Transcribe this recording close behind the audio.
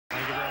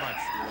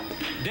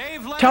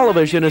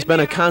Television has been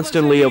a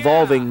constantly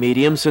evolving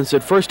medium since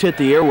it first hit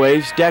the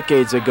airwaves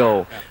decades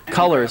ago.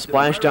 Color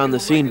splashed on the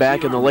scene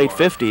back in the late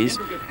 50s.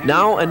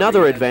 Now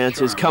another advance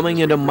is coming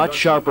into much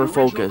sharper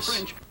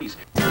focus.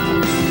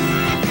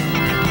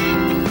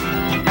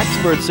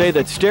 Experts say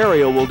that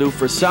stereo will do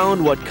for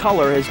sound what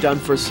color has done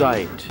for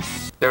sight.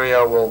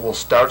 Stereo will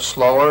start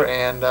slower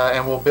and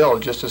will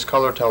build, just as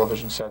color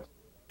television said.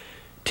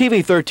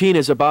 TV 13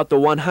 is about the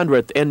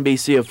 100th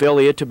NBC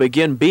affiliate to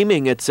begin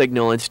beaming its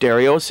signal in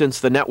stereo since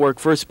the network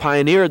first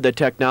pioneered the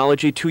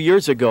technology 2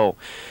 years ago.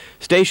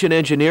 Station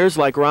engineers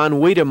like Ron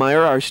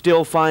Wiedemeyer are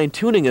still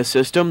fine-tuning a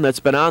system that's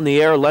been on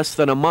the air less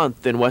than a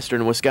month in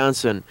western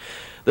Wisconsin.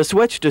 The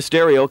switch to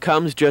stereo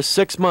comes just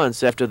 6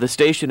 months after the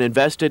station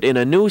invested in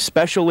a new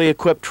specially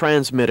equipped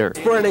transmitter.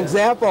 For an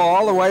example,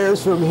 all the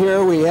wires from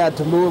here we had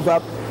to move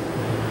up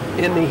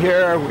into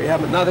here. We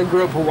have another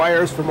group of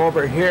wires from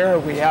over here.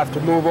 We have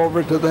to move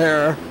over to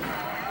there.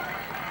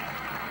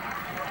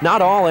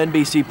 Not all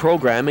NBC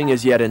programming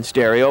is yet in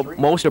stereo.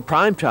 Most of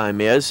primetime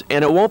is,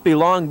 and it won't be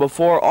long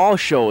before all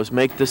shows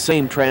make the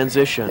same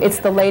transition. It's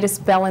the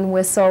latest bell and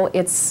whistle.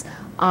 It's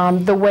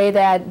the way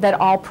that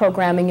all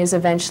programming is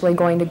eventually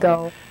going to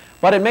go.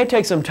 But it may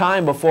take some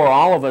time before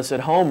all of us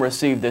at home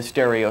receive this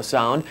stereo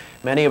sound.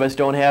 Many of us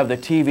don't have the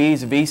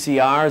TVs,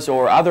 VCRs,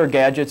 or other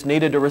gadgets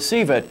needed to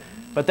receive it.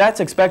 But that's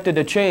expected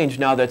to change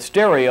now that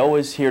stereo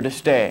is here to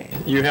stay.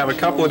 You have a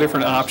couple of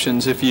different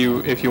options if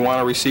you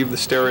want to receive the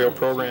stereo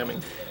programming.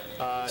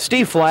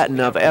 Steve Flatten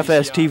of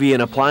FSTV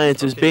and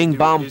Appliance is being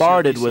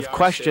bombarded with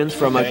questions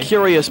from a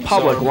curious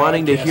public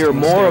wanting to hear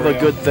more of a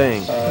good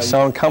thing.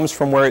 Sound comes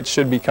from where it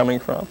should be coming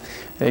from.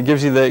 It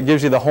gives you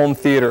the home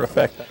theater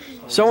effect.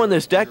 So in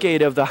this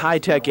decade of the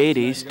high-tech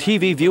 80s,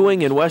 TV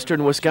viewing in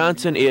western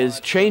Wisconsin is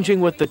changing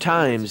with the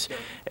times.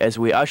 As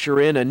we usher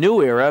in a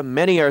new era,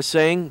 many are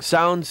saying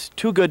sounds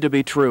too good to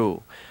be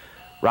true.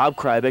 Rob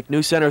Krybick,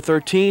 News Center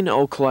 13,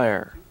 Eau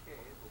Claire.